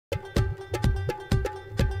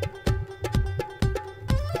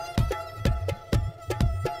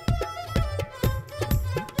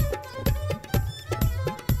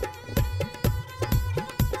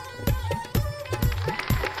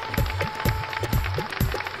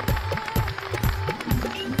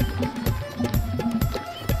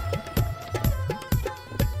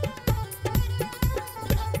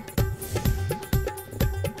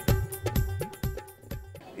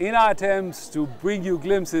In our attempts to bring you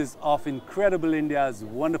glimpses of incredible India's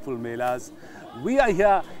wonderful melas, we are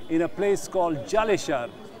here in a place called Jaleshwar,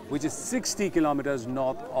 which is 60 kilometers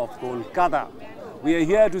north of Kolkata. We are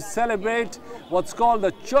here to celebrate what's called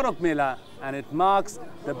the Charak Mela, and it marks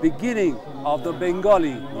the beginning of the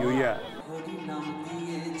Bengali New Year.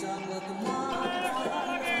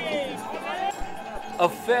 A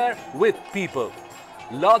fair with people,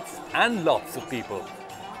 lots and lots of people.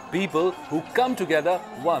 People who come together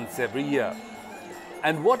once every year.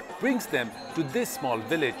 And what brings them to this small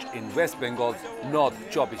village in West Bengal's North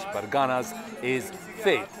 24 Parganas is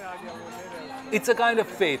faith. It's a kind of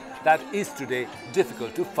faith that is today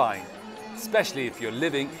difficult to find, especially if you're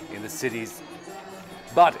living in the cities.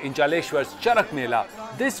 But in Jaleshwar's Charak Mela,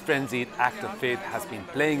 this frenzied act of faith has been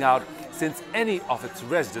playing out since any of its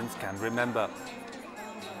residents can remember.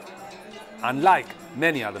 Unlike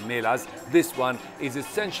many other melas, this one is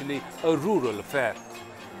essentially a rural affair.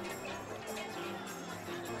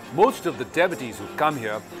 Most of the devotees who come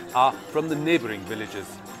here are from the neighboring villages.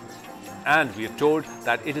 And we are told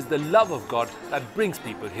that it is the love of God that brings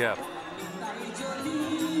people here.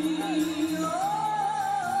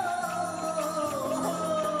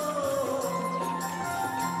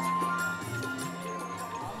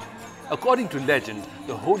 According to legend,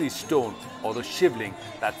 the holy stone or the shivling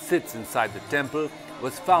that sits inside the temple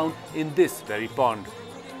was found in this very pond.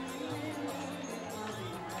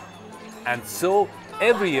 And so,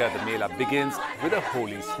 every year the Mela begins with a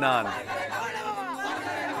holy snan.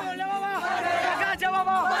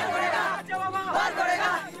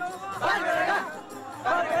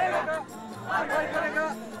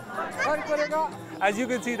 As you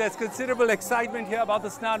can see, there's considerable excitement here about the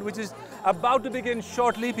snan, which is about to begin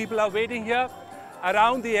shortly. People are waiting here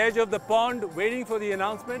around the edge of the pond, waiting for the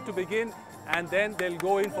announcement to begin, and then they'll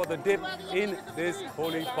go in for the dip in this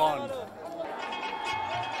holy pond.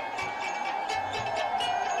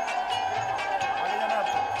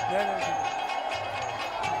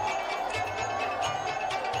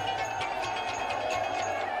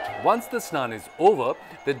 Once the snan is over,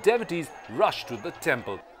 the devotees rush to the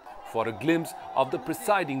temple for a glimpse of the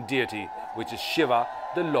presiding deity, which is Shiva,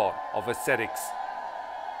 the lord of ascetics.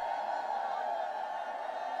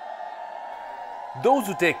 Those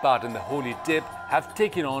who take part in the holy dip have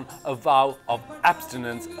taken on a vow of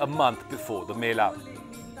abstinence a month before the Mela.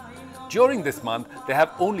 During this month, they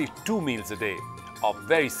have only 2 meals a day of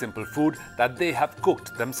very simple food that they have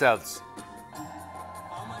cooked themselves.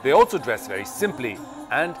 They also dress very simply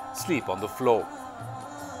and sleep on the floor.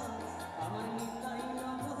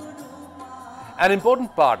 An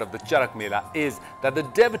important part of the Charak Mela is that the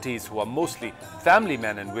devotees, who are mostly family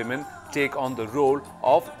men and women, take on the role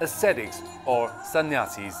of ascetics or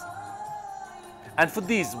sannyasis. And for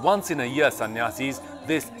these once-in-a-year sannyasis,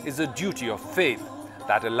 this is a duty of faith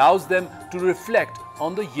that allows them to reflect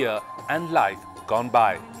on the year and life gone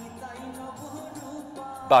by.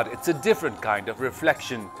 But it's a different kind of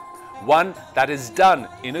reflection, one that is done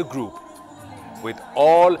in a group, with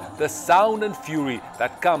all the sound and fury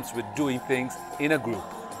that comes with doing things in a group.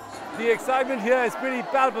 The excitement here is pretty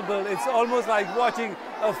palpable. It's almost like watching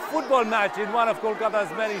a football match in one of Kolkata's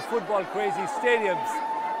many football-crazy stadiums.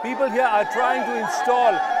 People here are trying to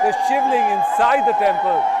install the shivling inside the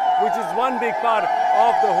temple, which is one big part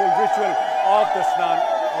of the whole ritual of the snan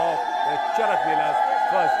of the Charak Mela's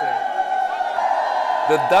first day.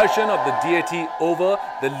 The darshan of the deity over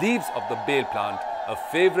the leaves of the bale plant, a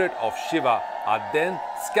favorite of Shiva, are then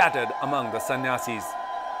scattered among the sannyasis.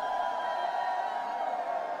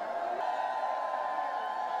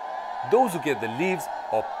 Those who get the leaves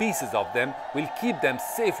or pieces of them will keep them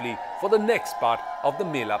safely for the next part of the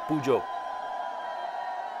Mela Pujo.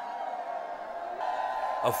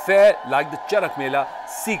 A fair like the Charak Mela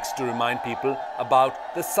seeks to remind people about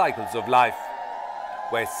the cycles of life,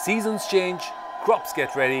 where seasons change, crops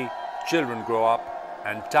get ready, children grow up,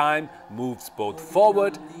 and time moves both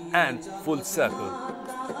forward and full circle.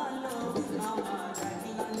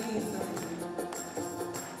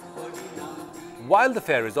 While the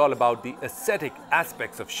fair is all about the ascetic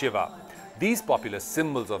aspects of Shiva, these popular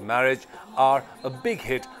symbols of marriage are a big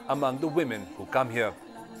hit among the women who come here.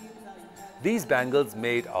 These bangles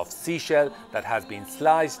made of seashell that has been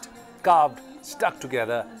sliced, carved, stuck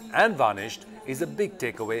together and varnished is a big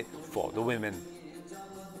takeaway for the women.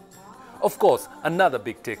 Of course, another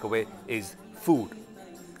big takeaway is food,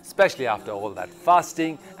 especially after all that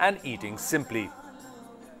fasting and eating simply.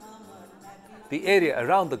 The area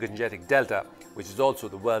around the Gangetic Delta, which is also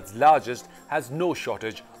the world's largest, has no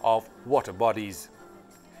shortage of water bodies.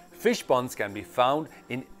 Fish ponds can be found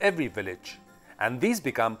in every village, and these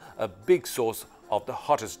become a big source of the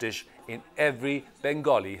hottest dish in every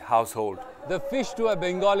Bengali household. The fish to a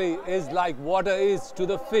Bengali is like water is to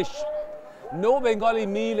the fish. No Bengali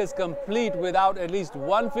meal is complete without at least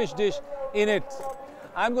one fish dish in it.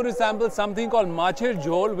 I'm going to sample something called macher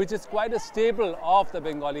jhol, which is quite a staple of the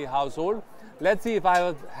Bengali household. Let's see if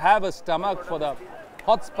I have a stomach for the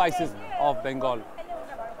hot spices of Bengal.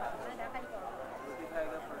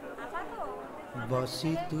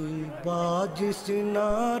 বসি তুই বাজিস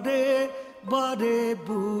না রে বারে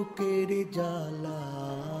বুকের জ্বালা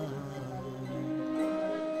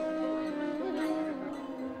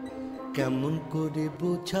কেমন করে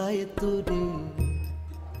বোঝায় তোরে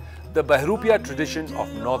The Bahrupia tradition of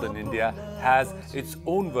northern India has its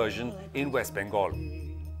own version in West Bengal.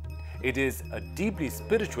 It is a deeply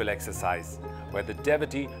spiritual exercise where the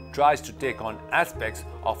devotee tries to take on aspects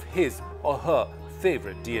of his or her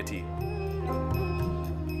favorite deity.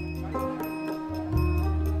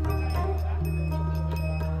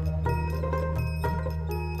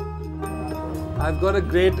 I've got a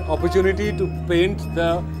great opportunity to paint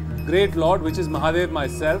the great Lord, which is Mahadev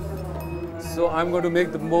myself. So I'm going to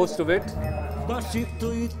make the most of it. বসি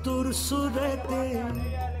তুই তোর সুরেতে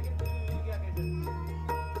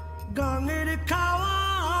গানের খাওয়া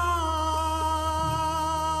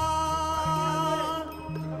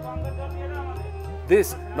This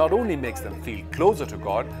not only makes them feel closer to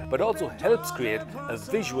God, but also helps create a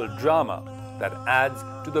visual drama that adds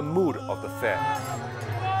to the mood of the fair.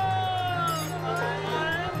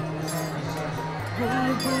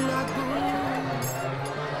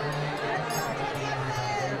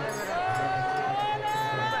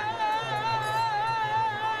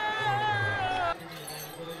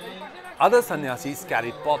 Other sannyasis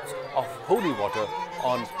carry pots of holy water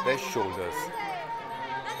on their shoulders.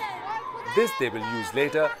 This they will use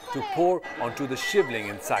later to pour onto the shivling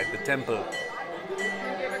inside the temple.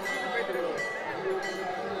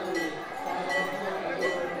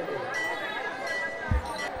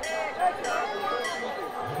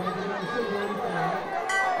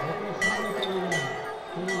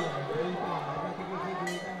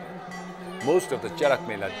 Most of the Charak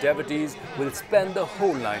Mela devotees will spend the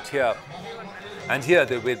whole night here. And here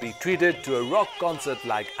they will be treated to a rock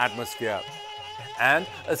concert-like atmosphere and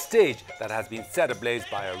a stage that has been set ablaze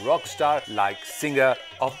by a rock star-like singer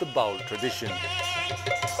of the Baul tradition.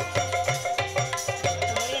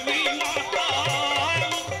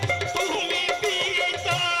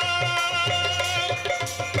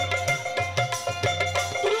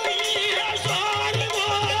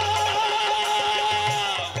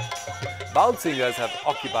 Baul singers have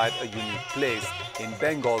occupied a unique place in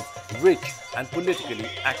Bengal's rich and politically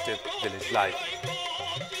active village life.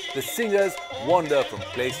 The singers wander from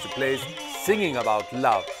place to place, singing about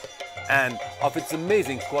love and of its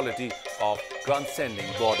amazing quality of transcending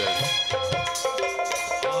borders.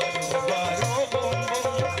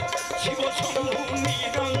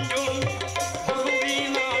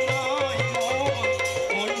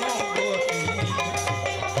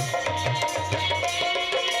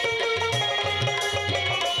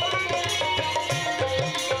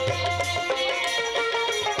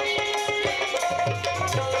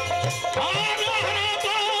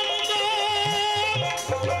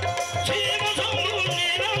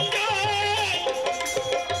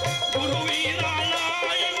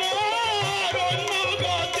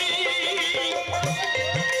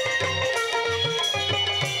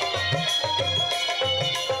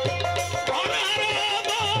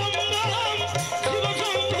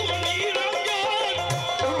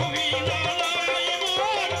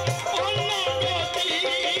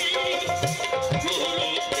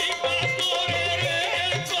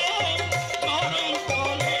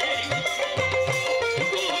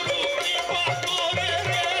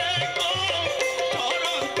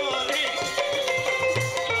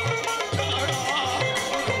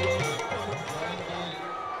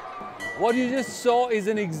 What you just saw is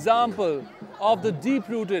an example of the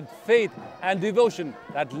deep-rooted faith and devotion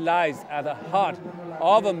that lies at the heart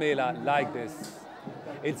of a Mela like this.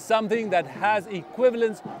 It's something that has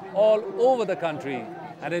equivalents all over the country,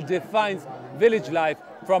 and it defines village life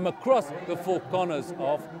from across the four corners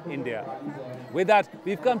of India. With that,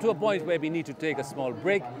 we've come to a point where we need to take a small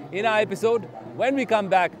break in our episode. When we come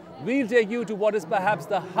back, we'll take you to what is perhaps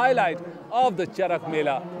the highlight of the Charak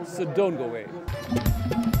Mela, so don't go away.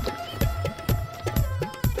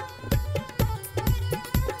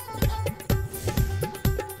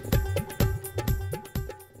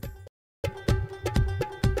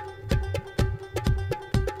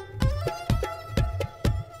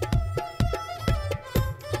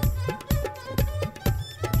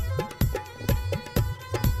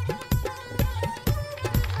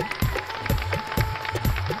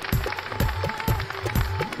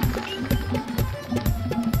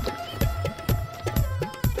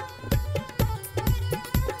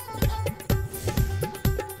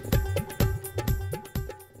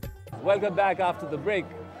 Welcome back after the break.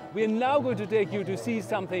 We are now going to take you to see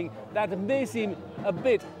something that may seem a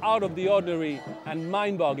bit out of the ordinary and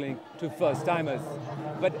mind-boggling to first-timers.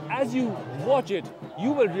 But as you watch it,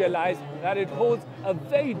 you will realize that it holds a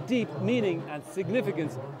very deep meaning and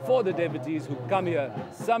significance for the devotees who come here,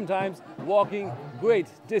 sometimes walking great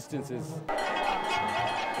distances.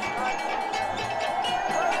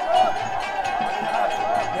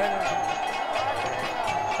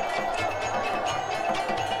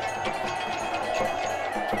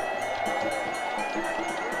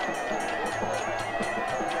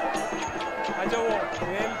 अच्छा वो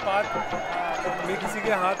mail पात भी किसी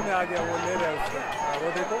के हाथ में आ गया वो ले रहे हैं उसको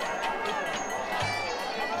वो देखो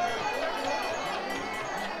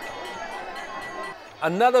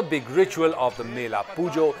Another big ritual of the Mela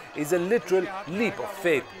Pujo is a literal leap of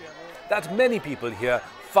faith that many people here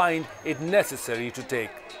find it necessary to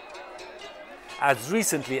take. As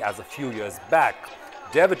recently as a few years back,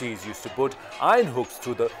 devotees used to put iron hooks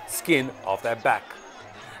through the skin of their back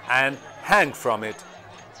and hang from it.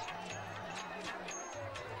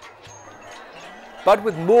 But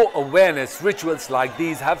with more awareness, rituals like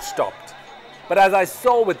these have stopped. But as I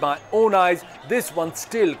saw with my own eyes, this one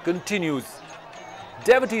still continues.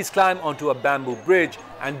 Devotees climb onto a bamboo bridge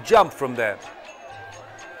and jump from there.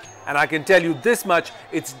 And I can tell you this much,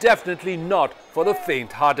 it's definitely not for the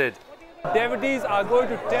faint-hearted. Devotees are going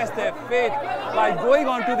to test their faith by going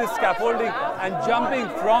onto this scaffolding and jumping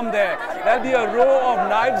from there. There'll be a row of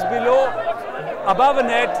knives below, above a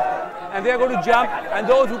net, and they're going to jump, and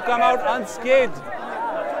those who come out unscathed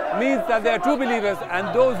means that they are true believers,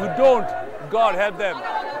 and those who don't, God help them.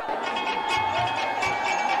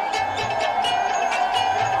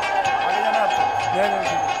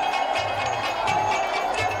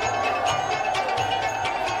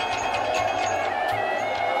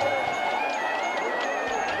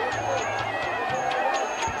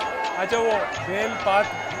 अच्छा वो mail पात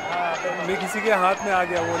भी किसी के हाथ में आ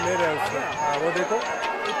गया वो ले रहे हैं उसको वो देखो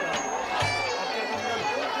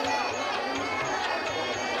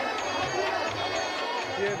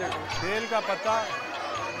ये देखो बेल का पत्ता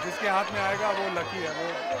जिसके हाथ में आएगा वो लकी है वो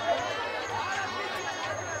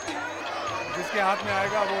जिसके हाथ में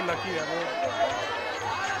आएगा वो लकी है वो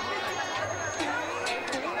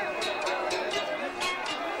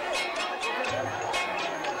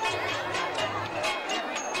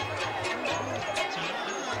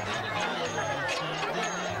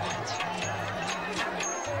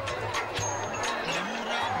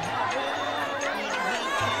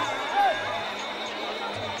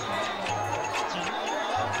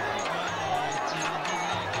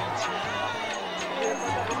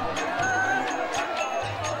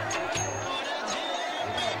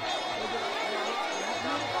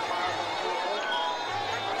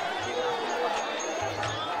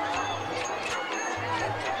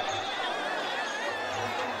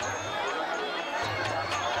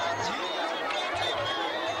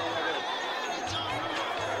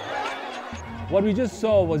What we just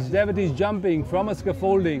saw was devotees jumping from a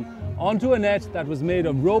scaffolding onto a net that was made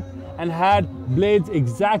of rope and had blades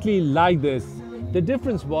exactly like this. The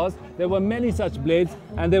difference was there were many such blades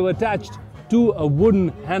and they were attached to a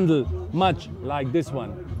wooden handle, much like this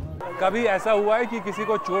one. कभी ऐसा हुआ है कि किसी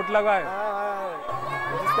को चोट लगा है?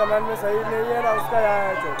 जिसका मन में सही नहीं है ना उसका यहाँ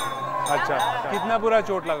है चोट। अच्छा, कितना बुरा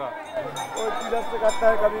चोट लगा? वो इधर से कटता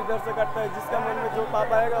है, कभी इधर से कटता है। जिसका मन में जो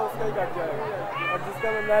पाप आएगा उसका ही कट जाएगा। और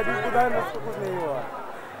जिसका मन में भी कूदा है उसको कुछ नहीं हुआ।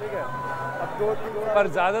 ठीक है? अब 2-3 पर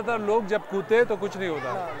ज़्यादातर लोग जब कूदते तो कुछ नहीं होता।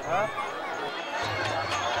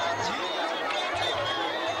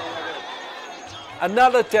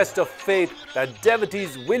 Another test of faith that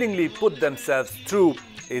devotees willingly put themselves through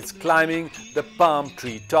is climbing the palm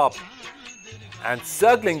tree top and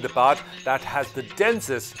circling the part that has the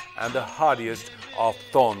densest and the hardiest of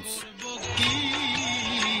thorns.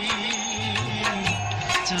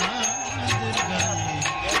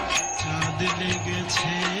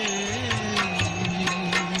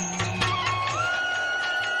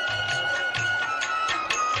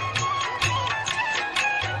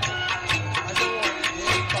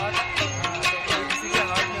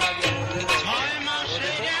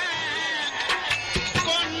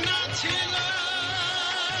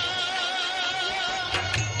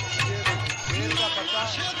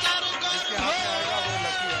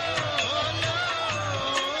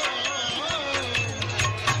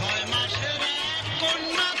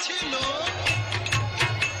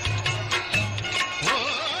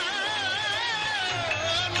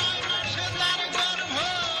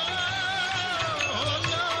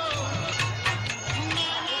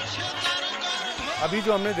 अभी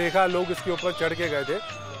जो हमने देखा लोग इसके ऊपर चढ़ के गए थे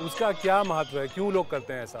उसका क्या महत्व है, क्यों लोग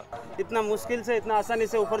करते हैं ऐसा? इतना मुश्किल से इतना आसानी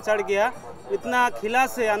से ऊपर चढ़ गया, इतना खिला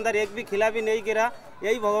से अंदर एक भी खिला भी नहीं गिरा,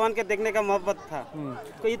 यही भगवान के देखने का मोहब्बत था।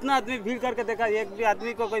 तो इतना आदमी भीड़ करके देखा, एक भी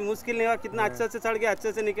आदमी को कोई मुश्किल नहीं हुआ, कितना अच्छे से चढ़ गया,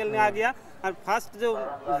 अच्छे से निकलने आ गया। और फर्स्ट जो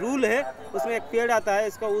रूल है उसमें एक पेड़ आता है,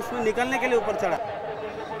 इसको उसमें निकलने के लिए ऊपर चढ़ा।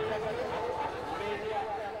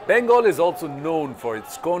 Bengal is also known for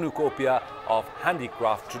its cornucopia of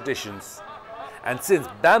handicraft traditions. And since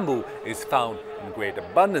bamboo is found in great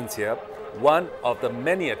abundance here, one of the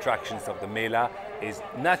many attractions of the Mela is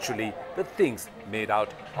naturally the things made out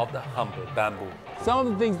of the humble bamboo. Some of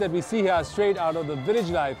the things that we see here are straight out of the village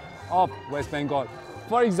life of West Bengal.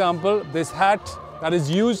 For example, this hat that is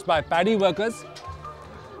used by paddy workers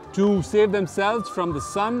to save themselves from the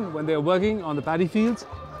sun when they are working on the paddy fields.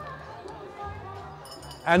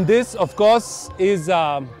 And this, of course, is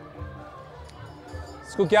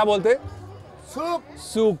इसको क्या बोलते? Souk.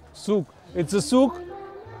 Souk. It's a souk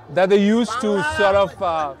that they use to sort of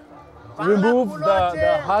remove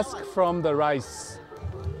the husk from the rice.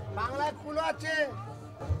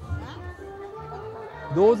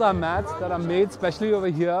 Those are mats that are made especially over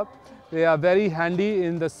here. They are very handy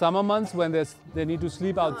in the summer months when they need to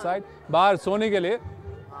sleep outside. बाहर सोने के लिए,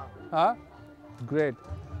 हाँ, great.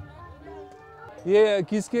 ये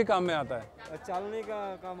किसके काम में आता है? चालने का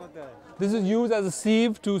काम आता है। This is used as a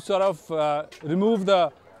sieve to sort of remove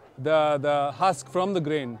the husk from the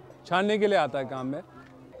grain. छानने के लिए आता है काम में.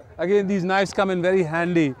 Again, these knives come in very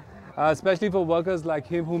handy, especially for workers like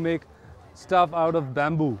him who make stuff out of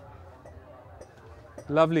bamboo.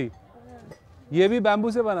 Lovely. ये भी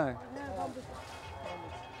bamboo से बना है.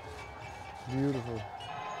 Beautiful.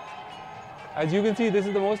 As you can see, this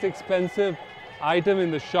is the most expensive item in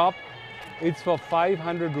the shop. It's for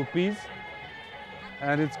 500 rupees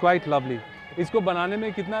and it's quite lovely. इसको बनाने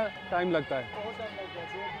में कितना time लगता है?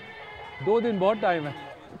 2 दिन बहुत टाइम है.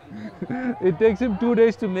 It takes him 2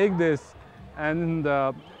 days to make this, and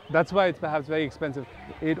that's why it's perhaps very expensive.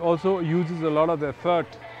 It also uses a lot of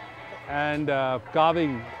effort and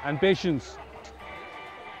carving and patience.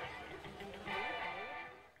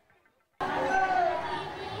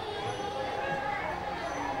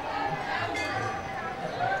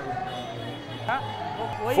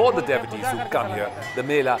 For the devotees who come here, the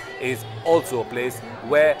Mela is also a place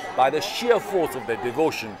where, by the sheer force of their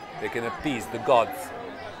devotion, they can appease the gods,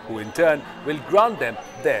 who in turn will grant them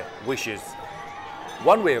their wishes.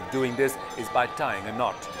 One way of doing this is by tying a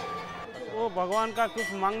knot. वो भगवान का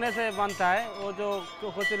कुछ मांगने से बनता है. वो जो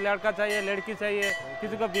कुछ लड़का चाहिए, लड़की चाहिए,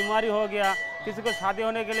 किसी को बीमारी हो गया, किसी को शादी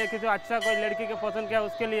होने के लिए, किसी को अच्छा कोई लड़की के पसंद किया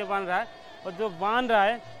उसके लिए बन रहा है. और जो बन रहा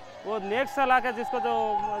है वो नेक्स्ट साल आके जिसको जो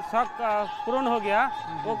शौक पूर्ण हो गया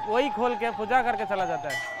वो वही खोल के पूजा करके चला जाता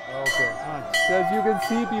है. Okay. So as you can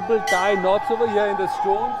see, people tie knots over here in the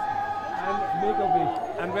stones and make a wish.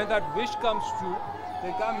 And when that wish comes true,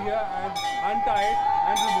 they come here and untie it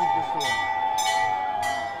and remove the stone.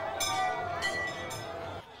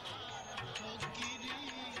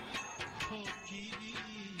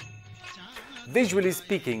 Visually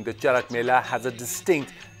speaking, the Charak Mela has a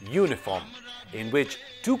distinct uniform in which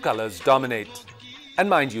 2 colors dominate. And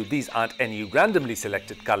mind you, these aren't any randomly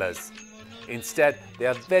selected colors. Instead, they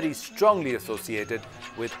are very strongly associated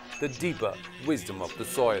with the deeper wisdom of the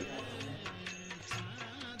soil.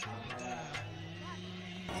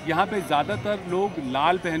 यहाँ पे ज़्यादातर लोग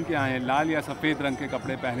लाल पहन के आए हैं, लाल या सफ़ेद रंग के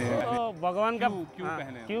कपड़े पहने हैं. तो भगवान का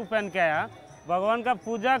क्यों पहन के आया? भगवान का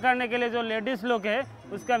पूजा करने के लिए जो लेडीज़ लोग है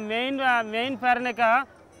उसका मेन पहनने का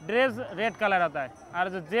ड्रेस रेड कलर आता है, और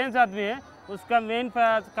जो जेंट्स आदमी है उसका मेन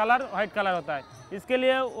कलर वाइट कलर होता है. इसके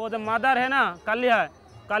लिए वो जो मदर है ना, काली है,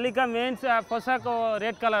 काली का मेन पोशाक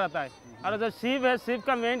रेड कलर आता है. और जो शिव है, शिव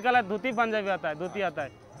का मेन कलर धोती पंजाबी आता है, धोती आता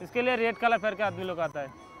है. इसके लिए रेड कलर पहन के आदमी लोग आता है.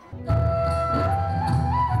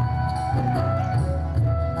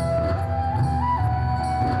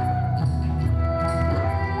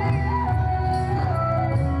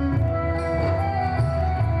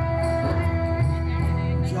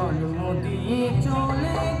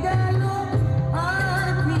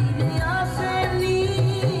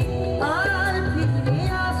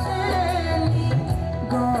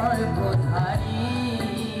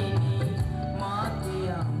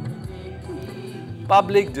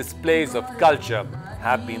 Public displays of culture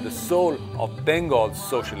have been the soul of Bengal's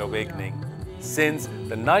social awakening since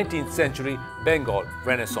the 19th century Bengal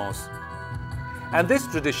Renaissance. And this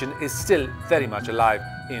tradition is still very much alive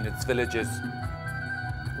in its villages,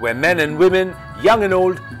 where men and women, young and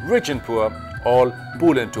old, rich and poor, all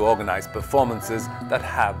pool in to organize performances that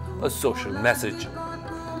have a social message,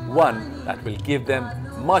 one that will give them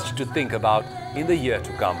much to think about in the year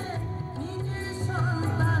to come.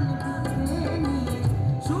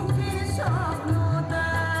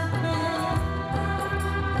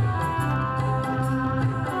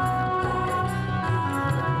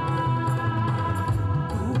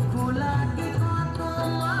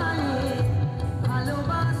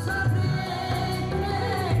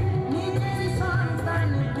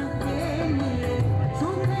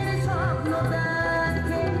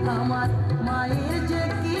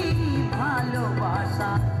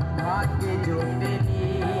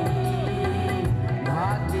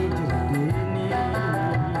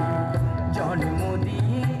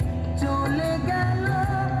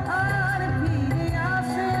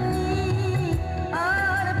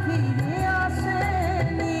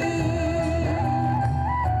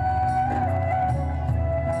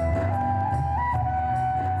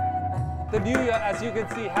 new year, as you can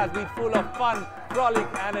see, has been full of fun, frolic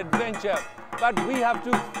and adventure. But we have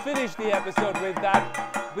to finish the episode with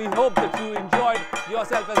that. We hope that you enjoyed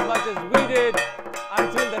yourself as much as we did.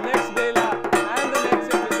 Until the next